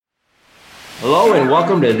Hello and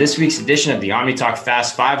welcome to this week's edition of the Omni Talk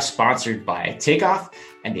Fast Five, sponsored by Takeoff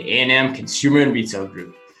and the A&M Consumer and Retail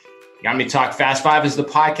Group. The Omni Talk Fast Five is the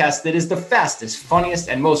podcast that is the fastest, funniest,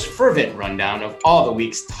 and most fervent rundown of all the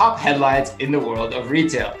week's top headlines in the world of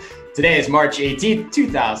retail. Today is March 18th,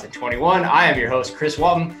 2021. I am your host, Chris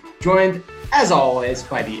Walton, joined as always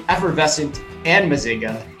by the effervescent Ann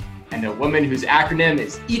Mazinga and a woman whose acronym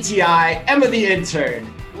is ETI, Emma the Intern.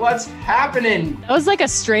 What's happening? That was like a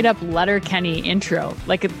straight up Letterkenny intro.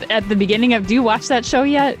 Like at the beginning of, do you watch that show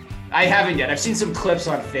yet? I haven't yet. I've seen some clips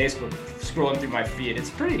on Facebook scrolling through my feed. It's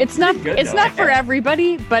pretty good. It's not for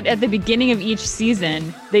everybody, but at the beginning of each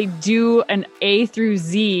season, they do an A through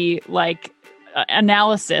Z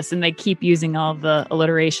analysis, and they keep using all the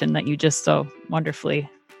alliteration that you just so wonderfully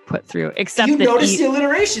put through. Except you noticed the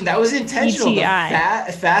alliteration. That was intentional. ETI.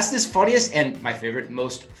 The fastest, funniest, and my favorite,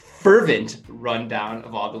 most fervent rundown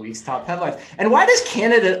of all the week's top headlines. And why does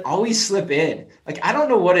Canada always slip in? I don't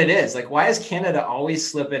know what it is. Why is Canada always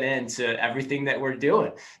slipping into everything that we're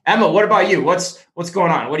doing? Emma, what about you? What's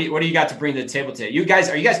going on? What do you got to bring to the table today?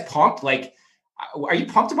 Are you guys pumped? Are you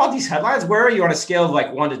pumped about these headlines? Where are you on a scale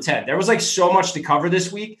of 1 to 10? There was so much to cover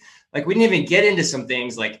this week. We didn't even get into some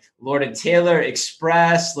things like Lord & Taylor,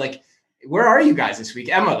 Express. Where are you guys this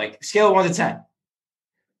week? Emma, scale of 1 to 10. I'd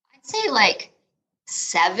say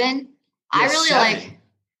 7. Yeah, I really 7.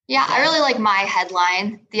 I really like my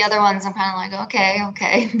headline. The other ones I'm kind of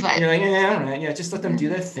okay. But you're yeah, all right. Yeah, just let them do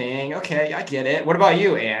their thing. Okay, I get it. What about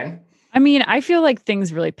you, Anne? I mean, I feel like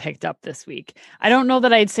things really picked up this week. I don't know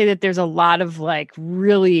that I'd say that there's a lot of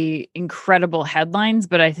really incredible headlines,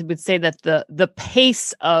 but I would say that the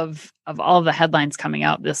pace of all of the headlines coming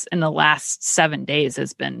out in the last 7 days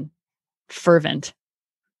has been fervent.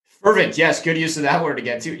 Fervent, yes, good use of that word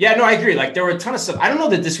again too. Yeah, no, I agree. There were a ton of stuff. I don't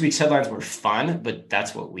know that this week's headlines were fun, but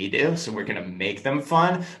that's what we do, so we're gonna make them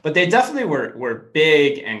fun. But they definitely were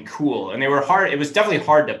big and cool, and they were hard. It was definitely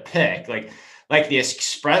hard to pick. Like the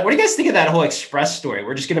Express. What do you guys think of that whole Express story?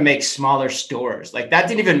 We're just gonna make smaller stores. That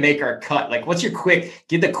didn't even make our cut. What's your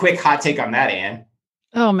give the quick hot take on that, Ann?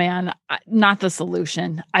 Oh man, not the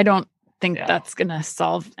solution. I don't think that's gonna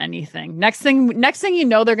solve anything. Next thing you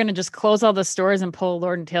know, they're gonna just close all the stores and pull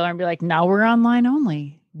Lord & Taylor and be like, now we're online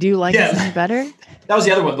only. Do you like it any better? That was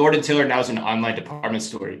the other one. Lord & Taylor now is an online department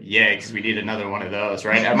store. Yay, because we need another one of those,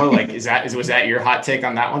 right? Emma, was that your hot take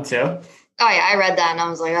on that one too? Oh yeah, I read that and I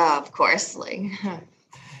was like, oh, of course.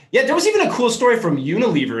 Yeah, there was even a cool story from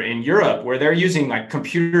Unilever in Europe where they're using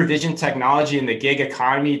computer vision technology in the gig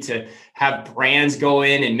economy to have brands go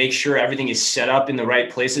in and make sure everything is set up in the right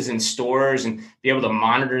places in stores and be able to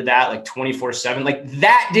monitor that 24/7.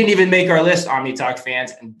 That didn't even make our list, OmniTalk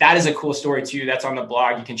fans. And that is a cool story too. That's on the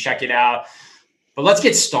blog. You can check it out. But let's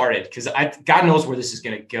get started because God knows where this is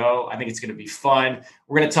going to go. I think it's going to be fun.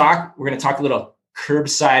 We're going to talk a little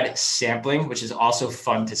curbside sampling, which is also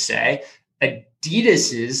fun to say.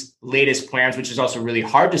 Adidas's latest plans, which is also really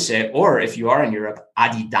hard to say, or if you are in Europe,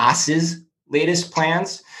 Adidas's latest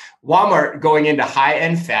plans. Walmart going into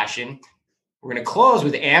high-end fashion. We're going to close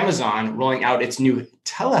with Amazon rolling out its new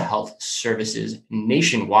telehealth services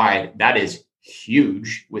nationwide. That is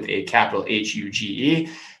huge with a capital HUGE.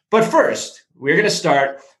 But first, we're going to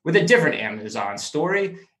start with a different Amazon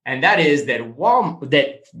story. And that is that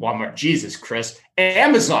Walmart, Jesus Chris,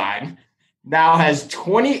 Amazon now has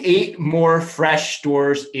 28 more fresh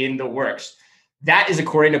stores in the works. That is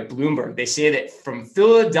according to Bloomberg. They say that from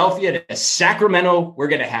Philadelphia to Sacramento, we're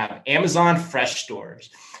going to have Amazon fresh stores.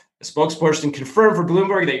 A spokesperson confirmed for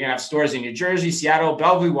Bloomberg that you're going to have stores in New Jersey, Seattle,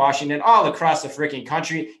 Bellevue, Washington, all across the freaking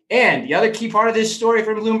country. And the other key part of this story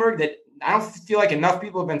from Bloomberg that I don't feel like enough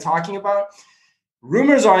people have been talking about,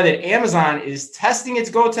 rumors are that Amazon is testing its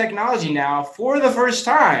Go technology now for the first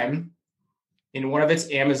time in one of its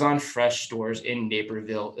Amazon Fresh stores in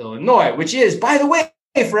Naperville, Illinois, which is, by the way,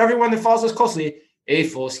 for everyone that follows us closely, a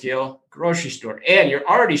full-scale grocery store. And you're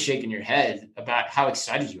already shaking your head about how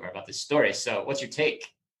excited you are about this story. So what's your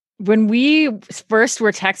take? When we first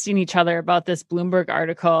were texting each other about this Bloomberg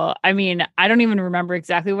article, I mean, I don't even remember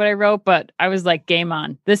exactly what I wrote, but I was like, game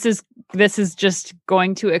on. This is just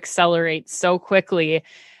going to accelerate so quickly.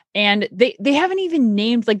 And they haven't even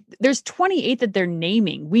named, there's 28 that they're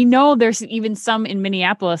naming. We know there's even some in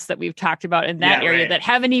Minneapolis that we've talked about in that area that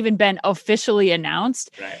haven't even been officially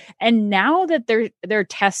announced. Right. And now that they're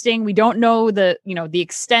testing, we don't know the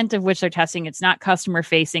extent of which they're testing. It's not customer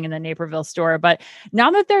facing in the Naperville store, but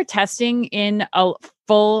now that they're testing in a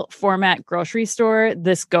full format grocery store,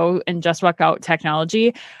 this Go and Just Walk Out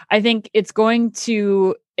technology, I think it's going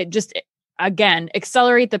to again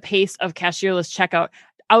accelerate the pace of cashierless checkout.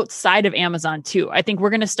 outside of Amazon too. I think we're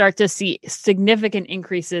going to start to see significant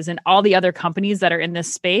increases in all the other companies that are in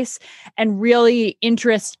this space, and really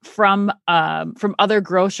interest from other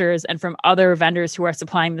grocers and from other vendors who are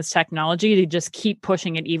supplying this technology to just keep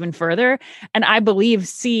pushing it even further. And I believe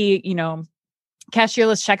cashierless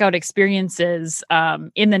checkout experiences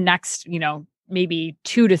in the next, maybe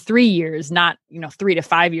 2 to 3 years, not 3 to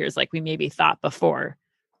 5 years like we maybe thought before.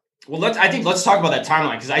 Well, let's talk about that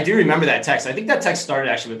timeline, because I do remember that text. I think that text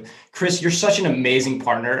started actually with, Chris, you're such an amazing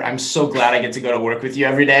partner. I'm so glad I get to go to work with you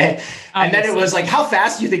every day. Obviously. And then it was like, how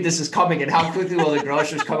fast do you think this is coming, and how quickly will the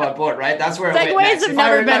grocers come on board, right? That's where it went next. Have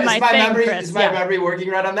never been my thing, Chris. Is my memory working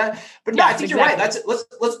right on that? But no, I think exactly. You're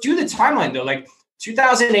right. Let's do the timeline though. Like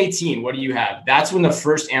 2018, what do you have? That's when the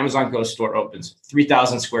first Amazon Go store opens,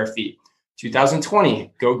 3,000 square feet.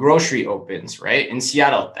 2020, Go Grocery opens, right? In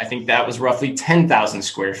Seattle, I think that was roughly 10,000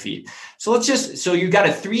 square feet. So so you got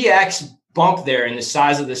a 3X bump there in the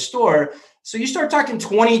size of the store. So you start talking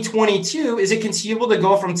 2022, is it conceivable to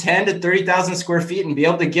go from 10 to 30,000 square feet and be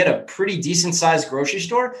able to get a pretty decent sized grocery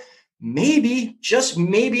store? Maybe, just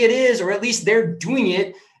maybe it is, or at least they're doing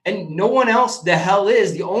it. And no one else the hell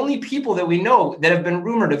is. The only people that we know that have been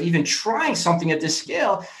rumored of even trying something at this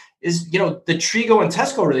scale is, the Trigo and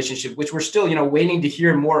Tesco relationship, which we're still, waiting to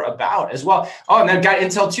hear more about as well. Oh, and I've got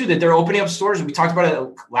intel too, that they're opening up stores. We talked about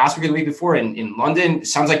it last week or the week before in London. It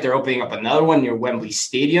sounds like they're opening up another one near Wembley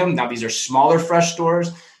Stadium. Now, these are smaller fresh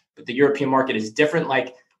stores, but the European market is different.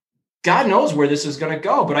 Like, God knows where this is going to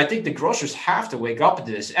go, but I think the grocers have to wake up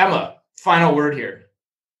to this. Emma, final word here.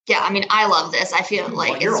 Yeah, I mean, I love this. I feel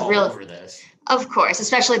like you're it's all real. Over this. Of course,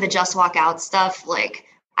 especially the Just Walk Out stuff. Like,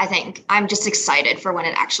 I think I'm just excited for when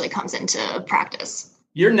it actually comes into practice.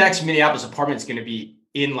 Your next Minneapolis apartment is going to be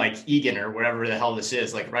in like Egan or wherever the hell this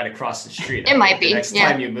is, like right across the street. It might be. The next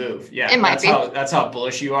time you move. Yeah. It might be. That's how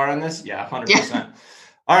bullish you are on this. Yeah, 100%. Yeah.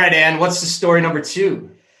 All right, Ann, what's the story number 2?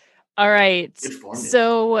 All right.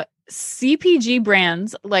 So CPG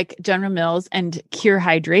brands like General Mills and Cure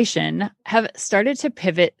Hydration have started to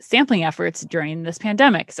pivot sampling efforts during this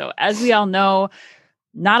pandemic. So as we all know,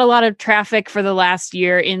 not a lot of traffic for the last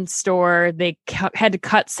year in store. They had to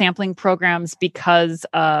cut sampling programs because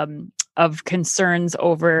of concerns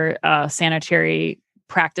over sanitary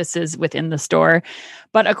practices within the store.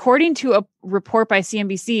 But according to a report by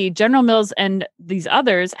CNBC, General Mills and these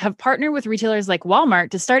others have partnered with retailers like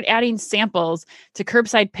Walmart to start adding samples to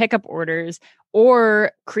curbside pickup orders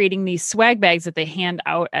or creating these swag bags that they hand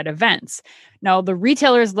out at events. Now, the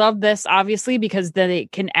retailers love this, obviously, because they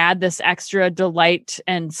can add this extra delight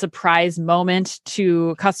and surprise moment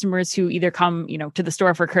to customers who either come, to the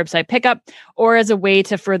store for curbside pickup or as a way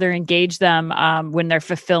to further engage them when they're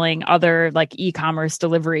fulfilling other like e-commerce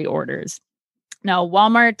delivery orders. Now,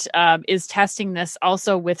 Walmart is testing this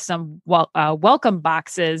also with some welcome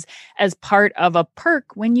boxes as part of a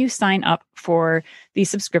perk when you sign up for the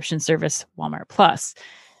subscription service Walmart Plus.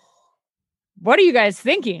 What are you guys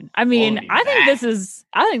thinking? I mean, I think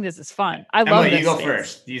this is fun. I love this. You go space.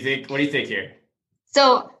 First. What do you think here?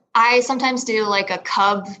 So I sometimes do like a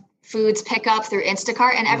Cub Foods pickup through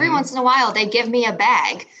Instacart, and every once in a while they give me a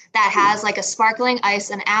bag that has like a sparkling ice,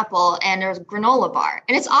 an apple, and a granola bar,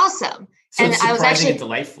 and it's awesome. So and it's I was actually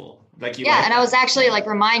delightful. I was actually like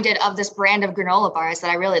reminded of this brand of granola bars that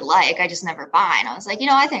I really like. I just never buy. And I was like,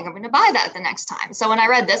 I think I'm going to buy that the next time. So when I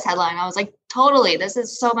read this headline, I was like, totally, this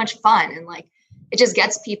is so much fun. And like, it just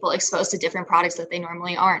gets people exposed to different products that they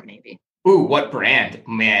normally aren't, maybe. Ooh, what brand,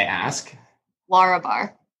 may I ask? Lara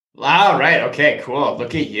Bar. Wow, right. Okay, cool.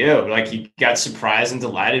 Look at you. Like you got surprised and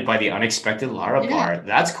delighted by the unexpected Lara Bar.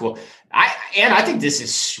 That's cool. I think this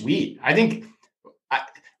is sweet. I think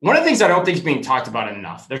one of the things I don't think is being talked about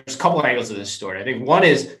enough, there's a couple of angles of this story. I think one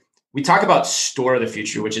is we talk about store of the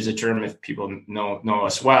future, which is a term if people know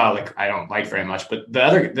us well, like I don't like very much. But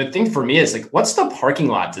the thing for me is like, what's the parking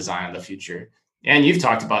lot design of the future? And you've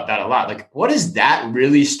talked about that a lot. Like, what does that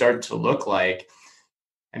really start to look like?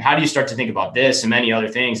 And how do you start to think about this and many other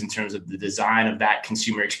things in terms of the design of that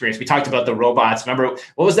consumer experience? We talked about the robots. Remember,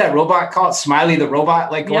 what was that robot called? Smiley the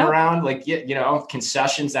robot, like going around, like,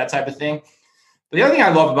 concessions, that type of thing. But the other thing I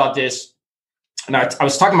love about this, and I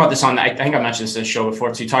was talking about this I think I mentioned this in the show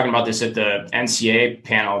before too, talking about this at the NCA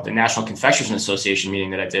panel, the National Confectioners Association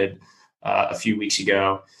meeting that I did a few weeks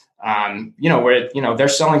ago. Where, they're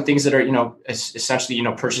selling things that are, essentially,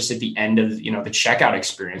 purchased at the end of, the checkout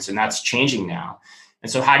experience. And that's changing now.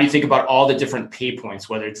 And so how do you think about all the different pay points,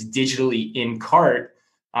 whether it's digitally in cart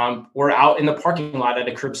or out in the parking lot at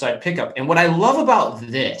a curbside pickup? And what I love about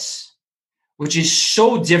this, which is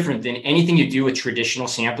so different than anything you do with traditional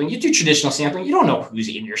sampling. You do traditional sampling, you don't know who's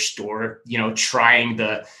in your store, trying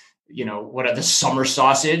the what are the summer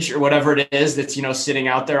sausage or whatever it is that's, sitting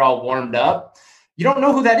out there all warmed up. You don't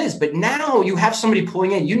know who that is, but now you have somebody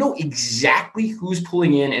pulling in, exactly who's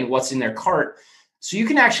pulling in and what's in their cart. So you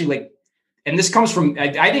can actually and this comes from, I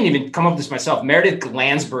didn't even come up with this myself. Meredith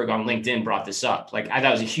Glansberg on LinkedIn brought this up. I thought it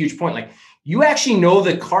was a huge point. You actually know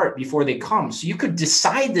the cart before they come. So you could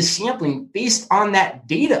decide the sampling based on that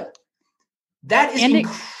data. That is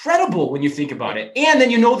incredible when you think about it. And then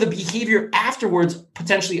the behavior afterwards,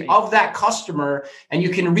 potentially of that customer, and you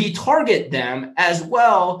can retarget them as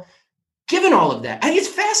well, given all of that. I think it's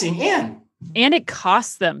fascinating. And it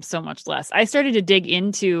costs them so much less. I started to dig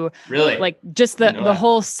into just the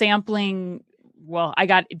whole sampling. Well, I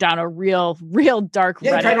got down a real dark Reddit. You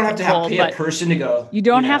probably don't have to pay a person to go. You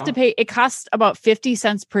don't have to pay. It costs about 50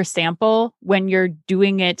 cents per sample when you're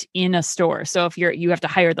doing it in a store. So if you have to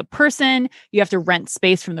hire the person, you have to rent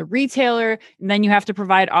space from the retailer, and then you have to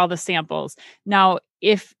provide all the samples. Now,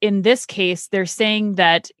 if in this case, they're saying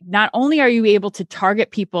that not only are you able to target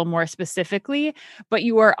people more specifically, but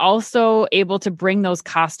you are also able to bring those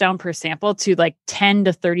costs down per sample to 10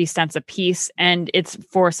 to 30 cents a piece. And it's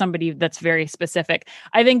for somebody that's very specific.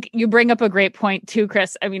 I think you bring up a great point too,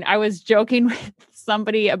 Chris. I mean, I was joking with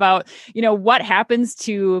somebody about, what happens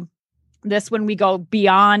to this when we go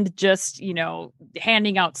beyond just,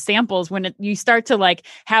 handing out samples, when you start to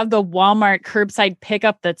have the Walmart curbside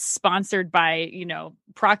pickup that's sponsored by,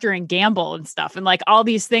 Procter and Gamble and stuff. And all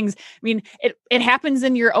these things. I mean, it happens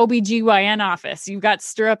in your OBGYN office. You've got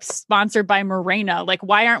Stirrups sponsored by Mirena.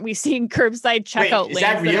 Why aren't we seeing curbside checkout lanes? Is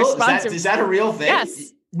that real? Is that a real thing?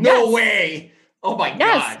 Yes. No way. Oh my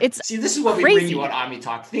God. See, this is what crazy. We bring you on Omni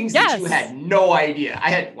Talk. Things that you had no idea.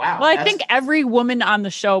 Wow. Well, I think every woman on the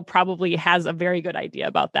show probably has a very good idea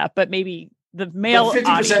about that, but maybe the male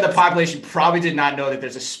 50% of the population probably did not know that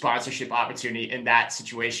there's a sponsorship opportunity in that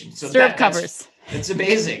situation. So Stirrup covers. That's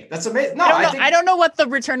amazing. That's amazing. No, I don't know what the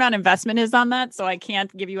return on investment is on that, so I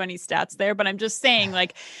can't give you any stats there, but I'm just saying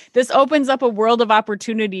this opens up a world of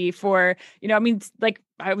opportunity for,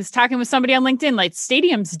 I was talking with somebody on LinkedIn,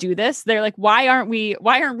 stadiums do this. They're why aren't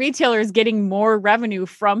retailers getting more revenue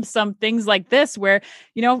from some things like this where,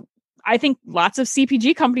 I think lots of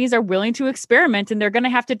CPG companies are willing to experiment, and they're going to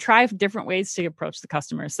have to try different ways to approach the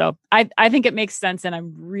customer. So I think it makes sense, and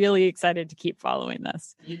I'm really excited to keep following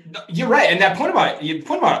this. You're right. And that point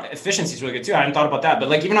about efficiency is really good too. I hadn't thought about that,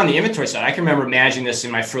 but even on the inventory side, I can remember managing this in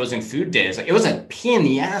my frozen food days. It was a pain in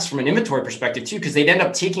the ass from an inventory perspective too, because they'd end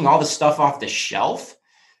up taking all the stuff off the shelf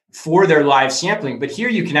for their live sampling. But here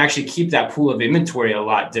you can actually keep that pool of inventory a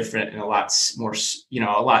lot different and a lot more,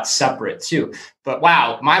 a lot separate too. But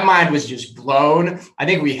wow, my mind was just blown. I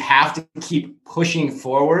think we have to keep pushing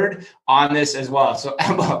forward on this as well. So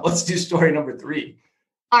Emma, let's do story number 3.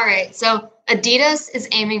 All right. So Adidas is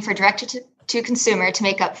aiming for direct to consumer to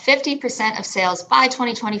make up 50% of sales by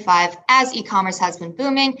 2025 as e-commerce has been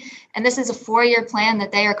booming. And this is a 4-year plan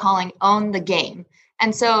that they are calling Own the Game.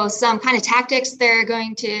 And so some kind of tactics they're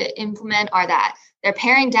going to implement are that they're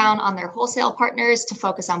paring down on their wholesale partners to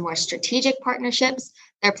focus on more strategic partnerships.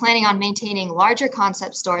 They're planning on maintaining larger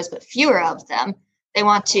concept stores, but fewer of them. They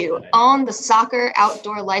want to own the soccer,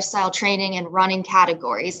 outdoor lifestyle training, and running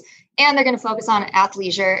categories. And they're going to focus on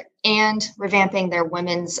athleisure and revamping their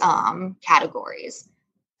women's categories.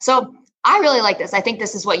 So I really like this. I think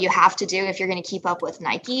this is what you have to do if you're going to keep up with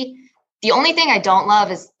Nike. The only thing I don't love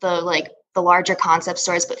is the larger concept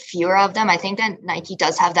stores, but fewer of them. I think that Nike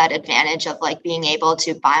does have that advantage of being able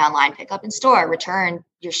to buy online, pick up in store, return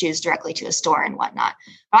your shoes directly to a store and whatnot.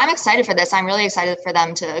 But I'm excited for this. I'm really excited for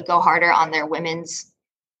them to go harder on their women's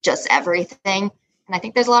just everything. And I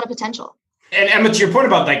think there's a lot of potential. And Emma, to your point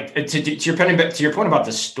about to your point about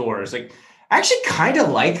the stores, I actually kind of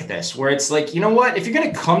like this, where it's what, if you're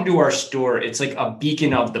going to come to our store, it's a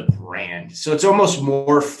beacon of the brand. So it's almost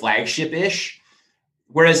more flagship-ish.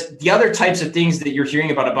 Whereas the other types of things that you're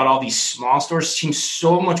hearing about all these small stores seem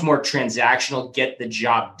so much more transactional, get the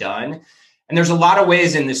job done. And there's a lot of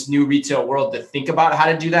ways in this new retail world to think about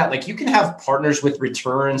how to do that. You can have partners with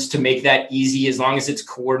returns to make that easy as long as it's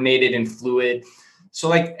coordinated and fluid.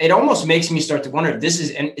 So it almost makes me start to wonder if this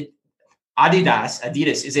is,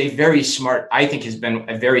 Adidas is a very smart, I think has been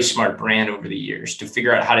a very smart brand over the years to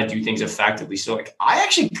figure out how to do things effectively. So I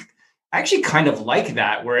actually kind of like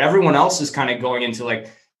that, where everyone else is kind of going into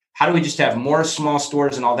how do we just have more small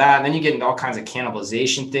stores and all that? And then you get into all kinds of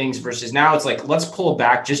cannibalization things versus now it's let's pull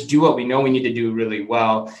back, just do what we know we need to do really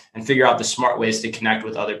well and figure out the smart ways to connect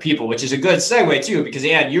with other people, which is a good segue too, because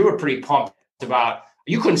Ann, you were pretty pumped about,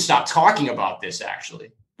 you couldn't stop talking about this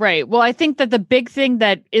actually. Right. Well, I think that the big thing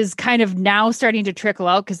that is kind of now starting to trickle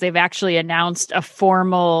out, because they've actually announced a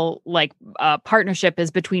formal partnership is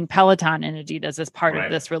between Peloton and Adidas as part of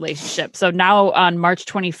this relationship. So now on March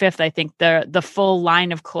 25th, I think the full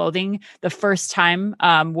line of clothing, the first time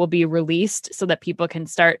will be released so that people can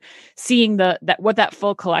start seeing what that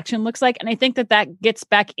full collection looks like. And I think that gets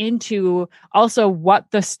back into also what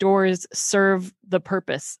the stores serve the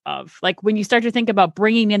purpose of. Like when you start to think about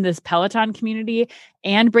bringing in this Peloton community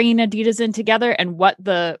and bringing Adidas in together and what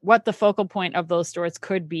the focal point of those stores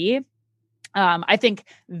could be. I think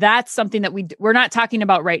that's something that we're not talking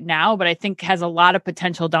about right now, but I think has a lot of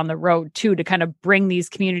potential down the road too, to kind of bring these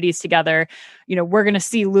communities together. You know, we're going to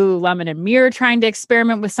see Lululemon and Mirror trying to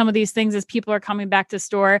experiment with some of these things as people are coming back to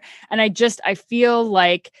store. And I feel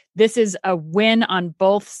like this is a win on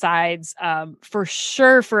both sides, for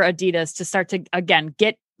sure, for Adidas to start to, again,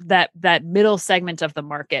 get that middle segment of the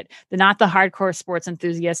market, not the hardcore sports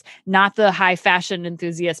enthusiasts, not the high fashion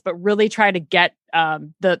enthusiasts, but really try to get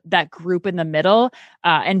that group in the middle.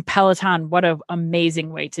 And Peloton, what an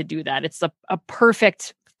amazing way to do that. It's a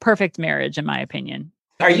perfect marriage, in my opinion.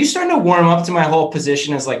 Are you starting to warm up to my whole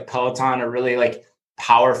position as like Peloton a really like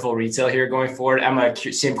powerful retail here going forward? Emma,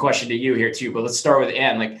 same question to you here too, but let's start with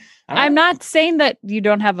Anne. Like, I'm not saying that you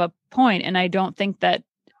don't have a point, and I don't think that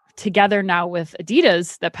together now with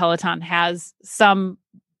Adidas that Peloton has some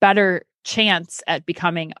better chance at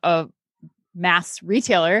becoming a mass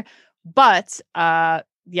retailer. But I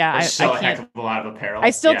still can't. A heck of a lot of apparel.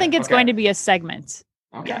 I still think it's going to be a segment.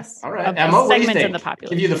 Okay. Yes. All right. Emma, what do you think? In the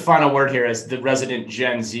population. Give you the final word here as the resident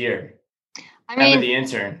Gen Zer. Emma, the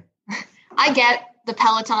intern. I get the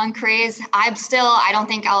Peloton craze. I don't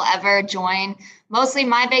think I'll ever join. Mostly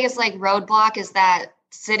my biggest roadblock is that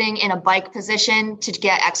sitting in a bike position to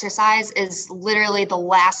get exercise is literally the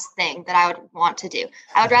last thing that I would want to do.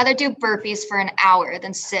 I would rather do burpees for an hour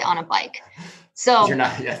than sit on a bike. So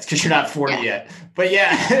because you're not 40 yet. But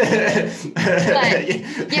I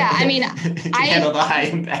mean, I handle the high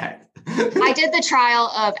impact. I did the trial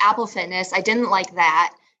of Apple Fitness. I didn't like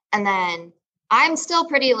that. And then I'm still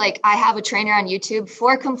I have a trainer on YouTube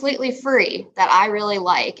for completely free that I really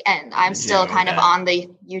like. And I'm still kind of on the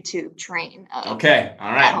YouTube train. Okay.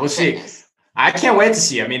 All right. We'll see. I can't wait to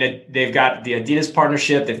see. I mean, they've got the Adidas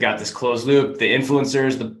partnership. They've got this closed loop. The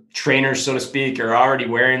influencers, the trainers, so to speak, are already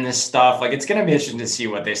wearing this stuff. Like, it's going to be interesting to see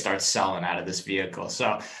what they start selling out of this vehicle.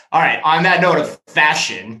 So, all right. On that note of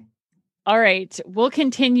fashion. All right. We'll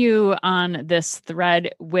continue on this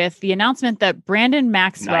thread with the announcement that Brandon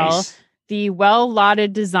Maxwell, the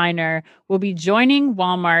well-lauded designer, will be joining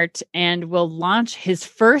Walmart and will launch his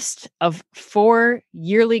first of 4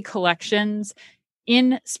 yearly collections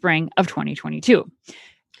in spring of 2022.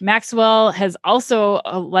 Maxwell has also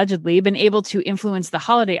allegedly been able to influence the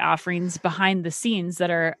holiday offerings behind the scenes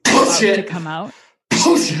that are about to come out.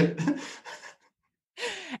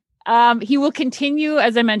 He will continue,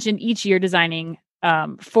 as I mentioned, each year designing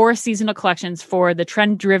 4 seasonal collections for the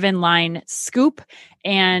trend-driven line Scoop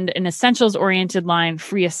and an essentials-oriented line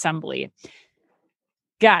Free Assembly.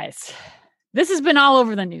 Guys, this has been all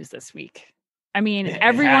over the news this week. I mean,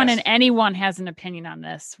 everyone and anyone has an opinion on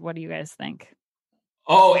this. What do you guys think?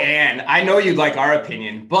 Oh, Anne, I know you'd like our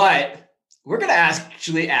opinion, but we're going to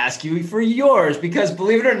actually ask you for yours because,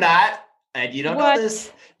 believe it or not, and you don't know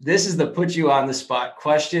this is the put you on the spot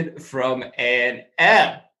question from Anne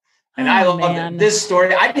M. And I love this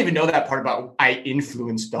story. I didn't even know that part about I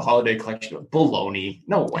influenced the holiday collection. Baloney.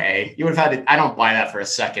 No way. You would have had to, I don't buy that for a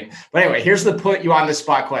second. But anyway, here's the put you on the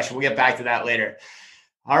spot question. We'll get back to that later.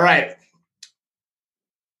 All right.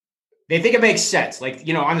 They think it makes sense. Like,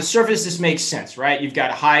 on the surface, this makes sense, right? You've got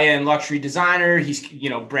a high-end luxury designer. He's,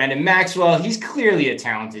 Brandon Maxwell. He's clearly a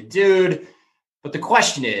talented dude. But the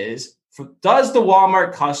question is, does the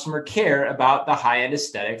Walmart customer care about the high-end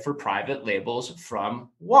aesthetic for private labels from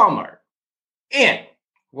Walmart? And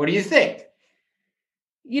what do you think?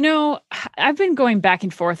 I've been going back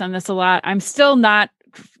and forth on this a lot. I'm still not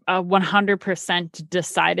 100%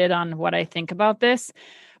 decided on what I think about this.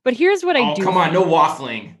 But here's what I do. Come on, no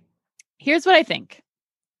waffling. Here's what I think.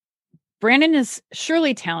 Brandon is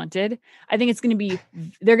surely talented. I think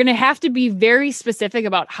they're going to have to be very specific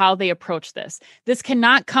about how they approach this. This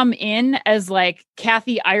cannot come in as like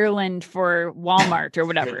Kathy Ireland for Walmart or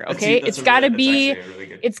whatever. Okay. It's got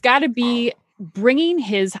to be bringing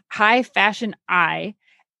his high fashion eye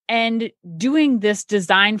and doing this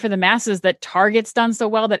design for the masses that Target's done so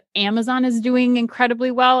well, that Amazon is doing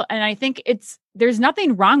incredibly well. And I think there's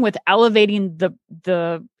nothing wrong with elevating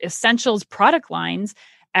the essentials product lines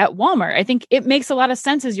at Walmart. I think it makes a lot of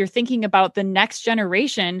sense as you're thinking about the next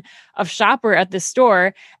generation of shopper at the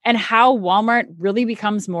store and how Walmart really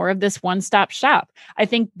becomes more of this one-stop shop. I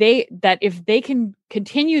think that if they can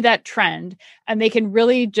continue that trend and they can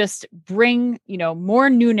really just bring, more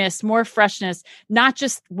newness, more freshness, not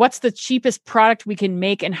just what's the cheapest product we can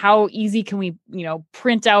make and how easy can we,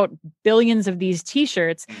 print out billions of these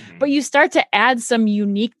t-shirts, but you start to add some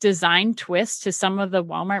unique design twists to some of the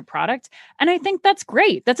Walmart product. And I think that's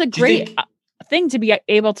great. That's a great thing to be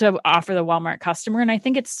able to offer the Walmart customer. And I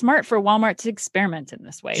think it's smart for Walmart to experiment in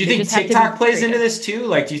this way. Do you think TikTok plays into this too?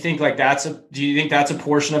 Like, do you think that's a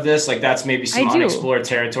portion of this? Like that's maybe some unexplored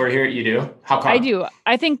territory here? You do? How come? I do.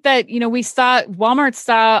 I think that, Walmart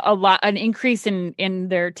saw an increase in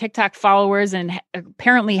their TikTok followers and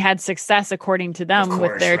apparently had success according to them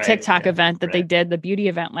with their TikTok event that they did, the beauty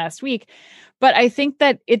event last week. But I think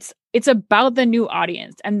that it's about the new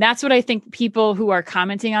audience. And that's what I think people who are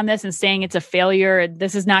commenting on this and saying it's a failure,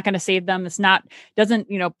 this is not going to save them. Doesn't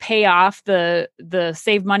pay off the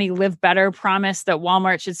save money, live better promise that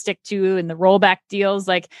Walmart should stick to and the rollback deals.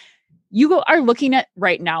 Like you are looking at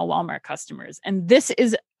right now, Walmart customers. And this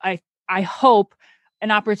is, I hope, an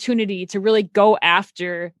opportunity to really go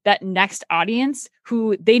after that next audience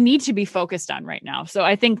who they need to be focused on right now. So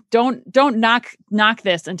I think don't knock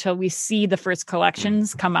this until we see the first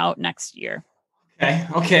collections come out next year.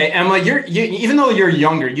 Okay. Emma, you even though you're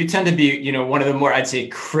younger, you tend to be, one of the more, I'd say,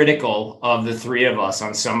 critical of the three of us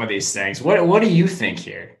on some of these things. What do you think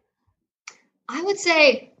here? I would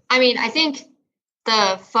say, I think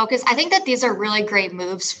the focus, I think that these are really great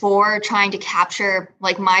moves for trying to capture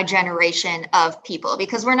like my generation of people,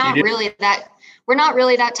 because we're not really that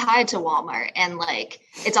tied to Walmart. And like,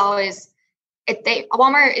 it's always,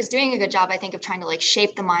 Walmart is doing a good job, I think, of trying to like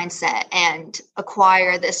shape the mindset and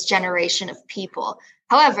acquire this generation of people.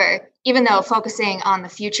 However, even though focusing on the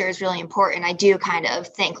future is really important, I do kind of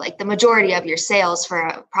think like the majority of your sales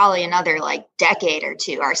for probably another like decade or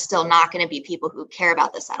two are still not going to be people who care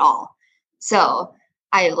about this at all. So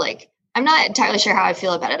I'm not entirely sure how I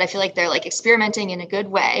feel about it. I feel like they're like experimenting in a good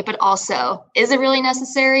way, but also, is it really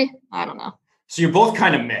necessary? I don't know. So you're both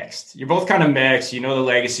kind of mixed. You know, the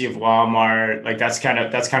legacy of Walmart. Like that's kind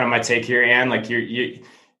of my take here. And like you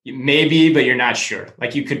maybe, but you're not sure.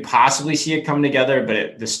 Like you could possibly see it come together,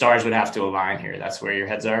 but the stars would have to align here. That's where your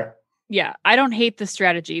heads are. Yeah, I don't hate the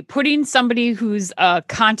strategy. Putting somebody who's a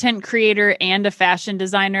content creator and a fashion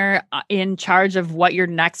designer in charge of what your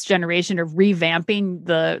next generation of revamping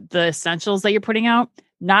the essentials that you're putting out,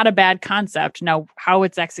 not a bad concept. Now, how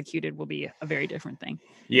it's executed will be a very different thing.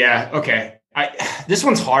 Yeah, okay. This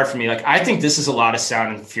one's hard for me. Like, I think this is a lot of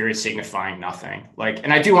sound and fury signifying nothing. Like,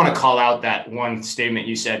 and I do want to call out that one statement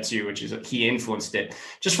you said too, which is he influenced it.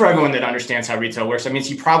 Just for everyone that understands how retail works, I mean,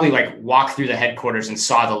 he probably like walked through the headquarters and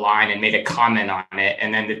saw the line and made a comment on it,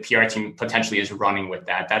 and then the PR team potentially is running with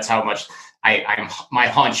that. That's how much I'm my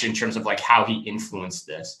hunch in terms of like how he influenced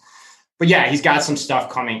this. But yeah, he's got some stuff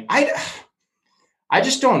coming. I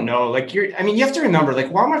just don't know. Like you have to remember,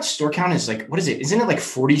 like Walmart's store count is like, what is it? Isn't it like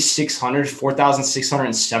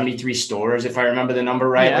 4,673 stores, if I remember the number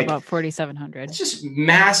right? Yeah, like, about 4,700. It's just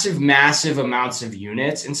massive amounts of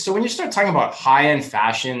units. And so when you start talking about high-end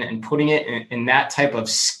fashion and putting it in that type of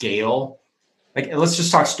scale, like let's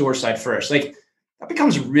just talk store side first. Like that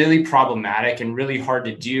becomes really problematic and really hard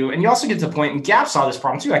to do. And you also get to the point, and Gap saw this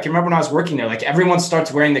problem too. I can remember when I was working there, like everyone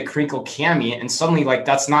starts wearing the crinkle cami and suddenly like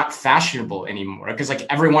that's not fashionable anymore because like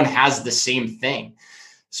everyone has the same thing.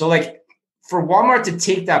 So like for Walmart to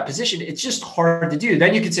take that position, it's just hard to do.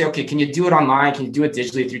 Then you could say, okay, can you do it online? Can you do it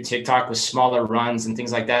digitally through TikTok with smaller runs and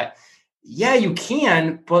things like that? Yeah, you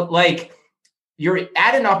can, but like you're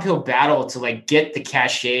at an uphill battle to like get the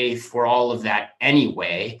cachet for all of that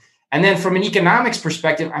anyway. And then from an economics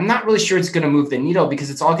perspective, I'm not really sure it's going to move the needle because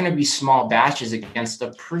it's all going to be small batches against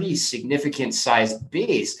a pretty significant sized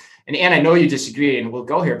base. And Anne, I know you disagree and we'll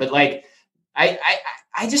go here, but like, I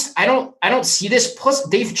don't see this. Plus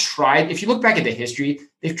they've tried, if you look back at the history,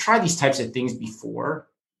 they've tried these types of things before,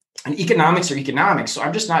 and economics are economics. So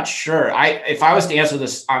I'm just not sure. If I was to answer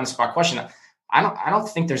this on the spot question, I don't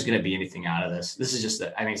think there's going to be anything out of this. This is just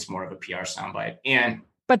I think it's more of a PR soundbite. And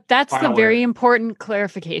but that's the very important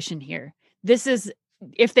clarification here. This is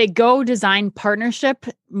if they go design partnership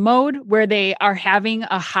mode where they are having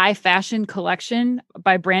a high fashion collection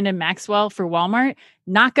by Brandon Maxwell for Walmart,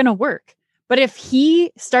 not going to work. But if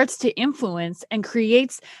he starts to influence and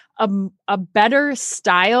creates a better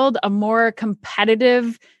styled, a more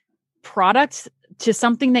competitive product to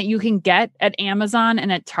something that you can get at Amazon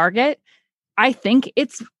and at Target, I think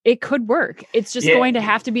it could work. It's just going to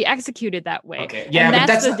have to be executed that way. Okay. Yeah, and but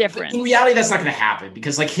that's the difference. In reality, that's not going to happen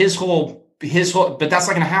because like his whole, but that's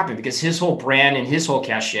not going to happen because his whole brand and his whole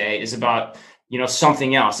cachet is about,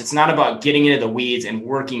 something else. It's not about getting into the weeds and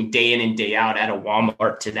working day in and day out at a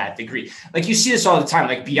Walmart to that degree. Like you see this all the time.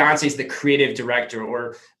 Like Beyonce's the creative director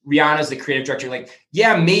or Rihanna's the creative director. Like,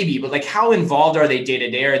 yeah, maybe, but like how involved are they day to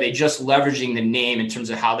day? Are they just leveraging the name in terms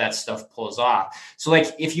of how that stuff pulls off? So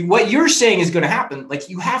like what you're saying is going to happen, like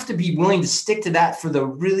you have to be willing to stick to that for the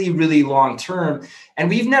really, really long term. And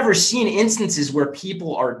we've never seen instances where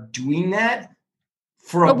people are doing that.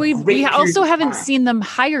 But we also haven't seen them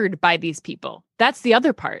hired by these people. That's the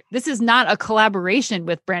other part. This is not a collaboration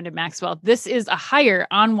with Brandon Maxwell. This is a hire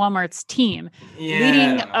on Walmart's team,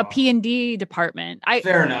 leading a P&D department.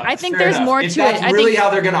 Fair enough. I think there's more to it. If that's really how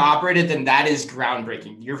they're going to operate it, then that is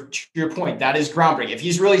groundbreaking. Your point, that is groundbreaking. If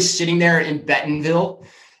he's really sitting there in Bentonville,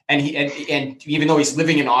 and even though he's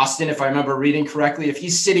living in Austin, if I remember reading correctly, if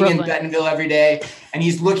he's sitting in Bentonville every day and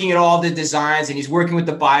he's looking at all the designs and he's working with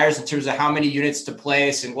the buyers in terms of how many units to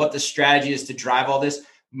place and what the strategy is to drive all this,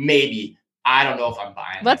 maybe. I don't know if I'm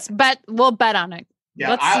buying bet. We'll bet on it. Yeah,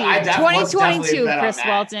 let's see. 2022, Chris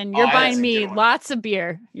Walton. You're buying me lots of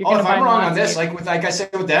beer. If I'm wrong on this, like I said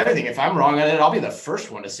with everything, if I'm wrong on it, I'll be the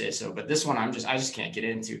first one to say so. But this one, I just can't get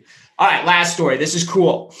into. All right, last story. This is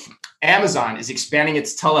cool. Amazon is expanding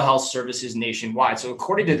its telehealth services nationwide. So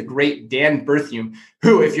according to the great Dan Berthium,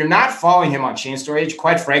 who, if you're not following him on Chain Store,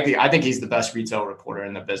 quite frankly, I think he's the best retail reporter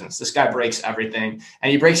in the business. This guy breaks everything,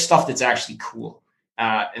 and he breaks stuff that's actually cool.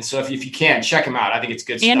 And so if you can, check him out. I think it's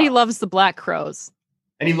good stuff. And he loves the Black Crows.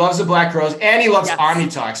 And he loves the Black Crows, and he loves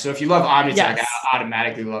OmniTalk. So if you love OmniTalk, I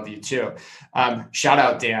automatically love you too. Shout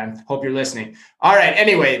out, Dan. Hope you're listening. All right.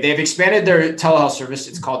 Anyway, they've expanded their telehealth service.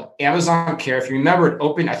 It's called Amazon Care. If you remember, it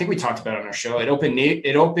opened, I think we talked about it on our show. It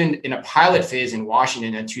opened in a pilot phase in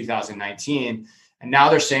Washington in 2019. And now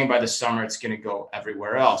they're saying by the summer, it's going to go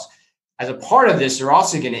everywhere else. As a part of this, they're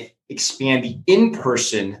also going to expand the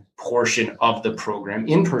in-person portion of the program,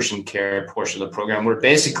 in-person care portion of the program, where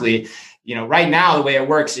basically, right now, the way it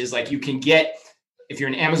works is like you can get, if you're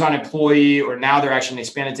an Amazon employee, or now they're actually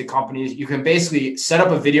expanded to companies, you can basically set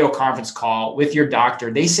up a video conference call with your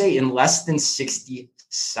doctor. They say in less than 60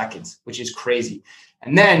 seconds, which is crazy.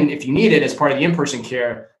 And then if you need it as part of the in-person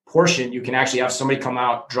care portion, you can actually have somebody come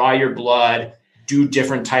out, draw your blood, do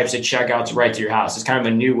different types of checkouts right to your house. It's kind of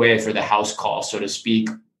a new way for the house call, so to speak.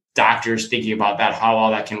 Doctors thinking about that, how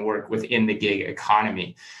all that can work within the gig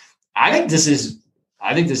economy. I think this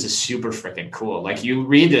is super freaking cool. Like you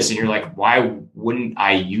read this and you're like, why wouldn't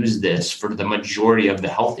I use this for the majority of the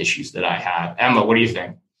health issues that I have? Emma, what do you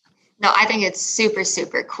think? No, I think it's super,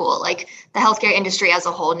 super cool. Like the healthcare industry as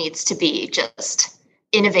a whole needs to be just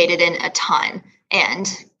innovated in a ton.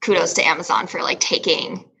 And kudos to Amazon for like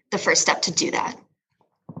taking the first step to do that.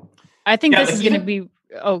 I think this is going to be,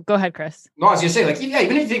 oh, go ahead, Chris. No, I was going to say, like,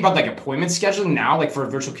 even if you think about like appointment scheduling now, like for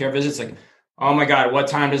virtual care visits, like, oh my God, what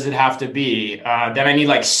time does it have to be? Then I need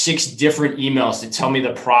like 6 different emails to tell me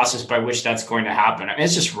the process by which that's going to happen. I mean,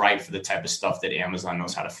 it's just right for the type of stuff that Amazon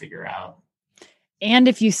knows how to figure out. And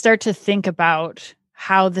if you start to think about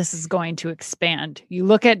how this is going to expand, you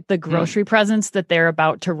look at the grocery presence that they're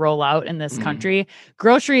about to roll out in this country.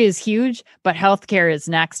 Grocery is huge, but healthcare is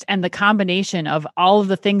next. And the combination of all of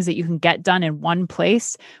the things that you can get done in one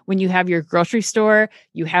place, when you have your grocery store,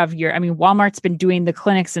 you have Walmart's been doing the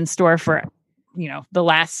clinics in store for the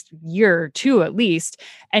last year or two at least.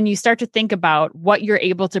 And you start to think about what you're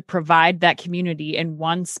able to provide that community in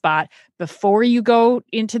one spot before you go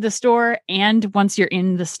into the store and once you're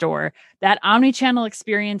in the store. That omni-channel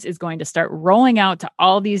experience is going to start rolling out to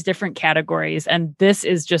all these different categories. And this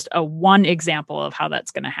is just one example of how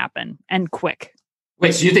that's going to happen, and quick.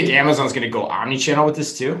 Wait, so you think Amazon's going to go omni-channel with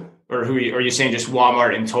this too? Or are you saying just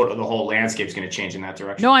Walmart in total, the whole landscape is going to change in that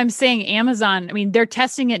direction? No, I'm saying Amazon. They're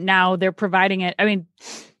testing it now. They're providing it.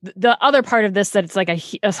 The other part of this that it's like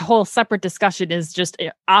a whole separate discussion is just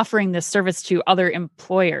offering this service to other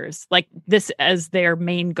employers, like this as their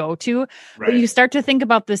main go-to. Right. But you start to think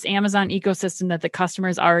about this Amazon ecosystem that the customer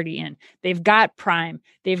is already in. They've got Prime.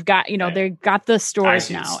 They've got, they've got the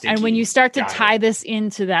stores now. And when you start to tie this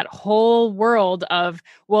into that whole world of,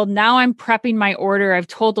 well, now I'm prepping my order. I've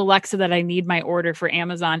told Alexa that I need my order for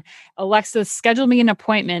Amazon. Alexa, schedule me an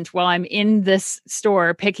appointment while I'm in this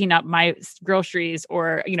store picking up my groceries,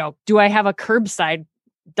 or do I have a curbside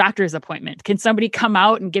doctor's appointment? Can somebody come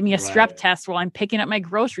out and give me a strep test while I'm picking up my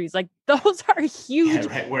groceries? Like those are huge,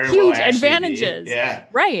 huge advantages. Yeah.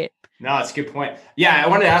 Right. No, that's a good point. Yeah. I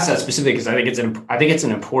wanted to ask that specifically because I think it's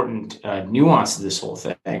an important nuance to this whole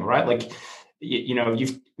thing, right? Like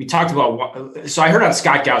we talked about, so I heard on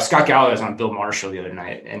Scott Galloway was on Bill Marshall the other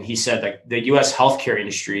night, and he said like the US healthcare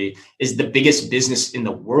industry is the biggest business in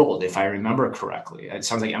the world, if I remember correctly. It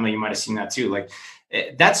sounds like, Emma, you might've seen that too. Like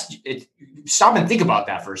that's it. Stop and think about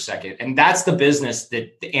that for a second. And that's the business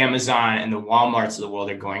that the Amazon and the Walmarts of the world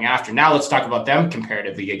are going after. Now let's talk about them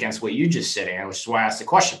comparatively against what you just said, Anne, which is why I asked the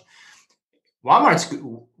question.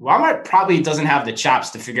 Walmart probably doesn't have the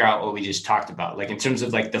chops to figure out what we just talked about, like in terms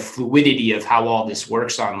of like the fluidity of how all this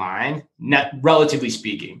works online, not relatively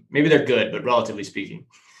speaking. Maybe they're good, but relatively speaking.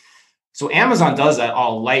 So Amazon does that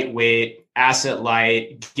all lightweight, asset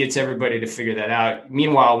light, gets everybody to figure that out.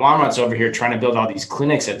 Meanwhile, Walmart's over here trying to build all these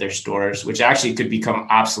clinics at their stores, which actually could become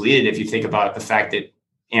obsoleted if you think about the fact that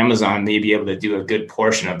Amazon may be able to do a good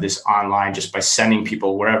portion of this online just by sending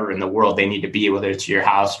people wherever in the world they need to be, whether it's your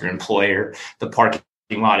house, your employer, the parking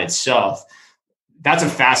lot itself. That's a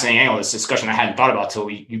fascinating angle of this discussion I hadn't thought about till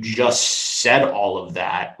you just said all of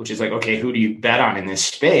that, which is like, okay, who do you bet on in this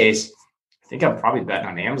space? I think I'm probably betting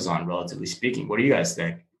on Amazon, relatively speaking. What do you guys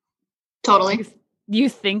think? Totally. You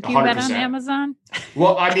think you 100%. Bet on Amazon?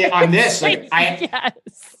 Well, I mean, on this, like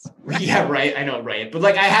yes. Yeah, right. I know, right. But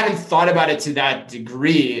like, I haven't thought about it to that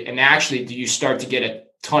degree. And actually, do you start to get a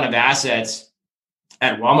ton of assets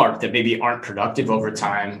at Walmart that maybe aren't productive over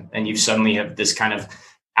time, and you suddenly have this kind of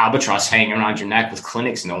albatross hanging around your neck with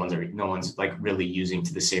clinics no one's like really using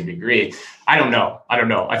to the same degree? I don't know.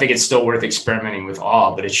 I think it's still worth experimenting with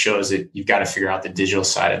all, but it shows that you've got to figure out the digital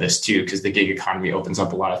side of this too, because the gig economy opens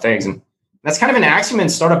up a lot of things. And that's kind of an axiom in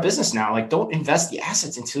startup business now. Like, don't invest the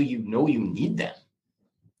assets until you know you need them.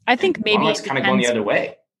 I think maybe Walmart's kind of going the other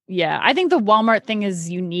way. Yeah, I think the Walmart thing is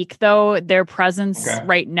unique, though. Their presence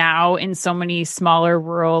right now in so many smaller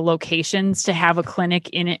rural locations, to have a clinic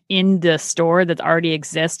in the store that already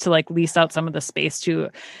exists, to like lease out some of the space to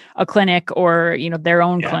a clinic or, their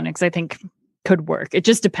own clinics, I think could work. It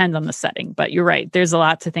just depends on the setting. But you're right. There's a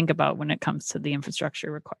lot to think about when it comes to the infrastructure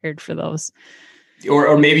required for those.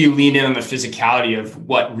 Or maybe you lean in on the physicality of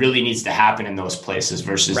what really needs to happen in those places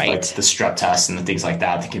versus like the strep tests and the things like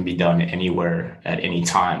that can be done anywhere at any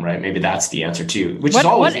time, right? Maybe that's the answer too, which is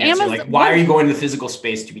always the answer. Like, why are you going to the physical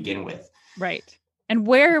space to begin with? Right. And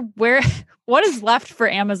where what is left for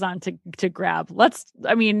Amazon to grab?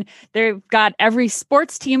 They've got every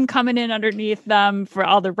sports team coming in underneath them for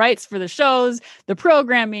all the rights for the shows, the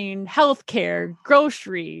programming, healthcare,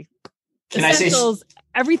 grocery, essentials,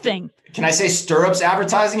 everything. Can I say Stirrups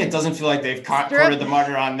advertising? It doesn't feel like they've cornered the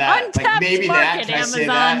market on that. Untapped like maybe market, that. Can Amazon. I say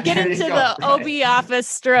that? Get into the OB office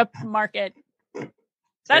Stirrup market.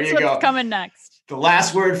 That's what's coming next. The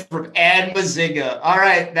last word from Ann Mazinga. All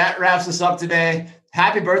right, that wraps us up today.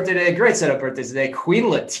 Happy birthday today. Great set of birthdays today. Queen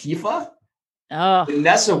Latifah. Oh.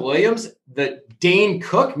 Vanessa Williams, the Dane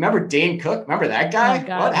Cook. Remember Dane Cook? Remember that guy?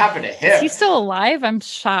 Oh, what happened to him? Is he still alive? I'm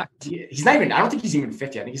shocked. He's not even, I don't think he's even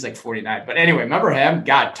 50. I think he's like 49. But anyway, remember him?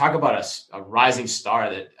 God, talk about a rising star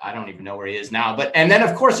that I don't even know where he is now. And then,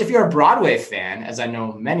 of course, if you're a Broadway fan, as I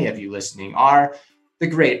know many of you listening are, the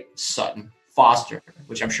great Sutton Foster,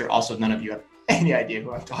 which I'm sure also none of you have any idea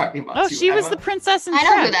who I'm talking about. Oh, she was the princess in I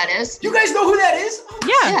know who that is. You guys know who that is? Oh,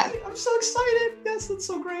 yeah. I'm so excited. Yes, that's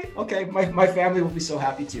so great. Okay, my family will be so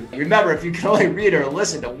happy too. Remember, if you can only read or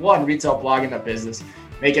listen to one retail blog in the business,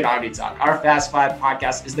 make it Omni Talk. Our Fast Five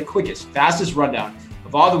podcast is the quickest, fastest rundown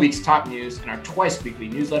of all the week's top news, and our twice weekly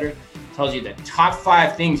newsletter tells you the top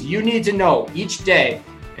 5 things you need to know each day,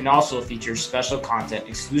 and also features special content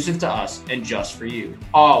exclusive to us and just for you,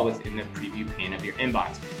 all within the preview pane of your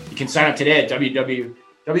inbox. You can sign up today at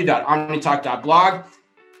www.omnitalk.blog.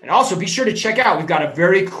 And also be sure to check out, we've got a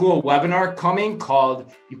very cool webinar coming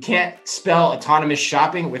called You Can't Spell Autonomous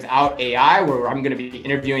Shopping Without AI, where I'm going to be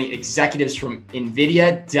interviewing executives from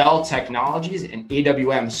NVIDIA, Dell Technologies, and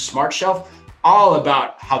AWM Smart Shelf, all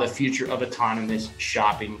about how the future of autonomous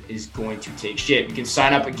shopping is going to take shape. You can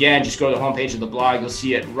sign up again, just go to the homepage of the blog. You'll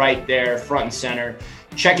see it right there, front and center.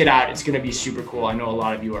 Check it out. It's going to be super cool. I know a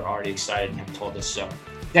lot of you are already excited and have told us so.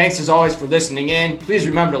 Thanks as always for listening in. Please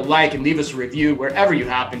remember to like and leave us a review wherever you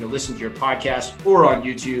happen to listen to your podcast or on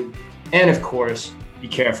YouTube. And of course, be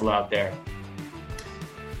careful out there.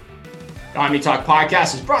 The Omni Talk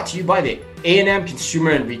podcast is brought to you by the A&M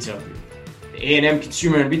Consumer and Retail Group. The A&M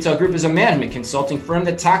Consumer and Retail Group is a management consulting firm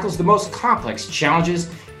that tackles the most complex challenges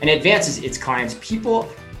and advances its clients' people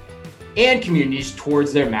and communities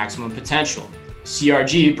towards their maximum potential.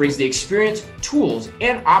 CRG brings the experience, tools,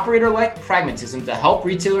 and operator-like pragmatism to help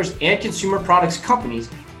retailers and consumer products companies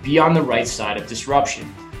be on the right side of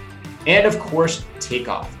disruption. And of course,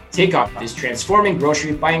 Takeoff. Takeoff is transforming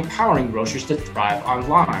grocery by empowering grocers to thrive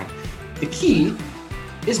online. The key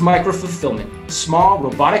is micro-fulfillment, small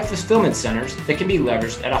robotic fulfillment centers that can be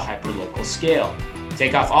leveraged at a hyperlocal scale.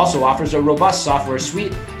 Takeoff also offers a robust software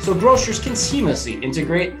suite so grocers can seamlessly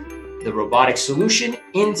integrate the robotic solution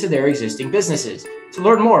into their existing businesses. To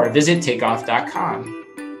learn more, visit takeoff.com.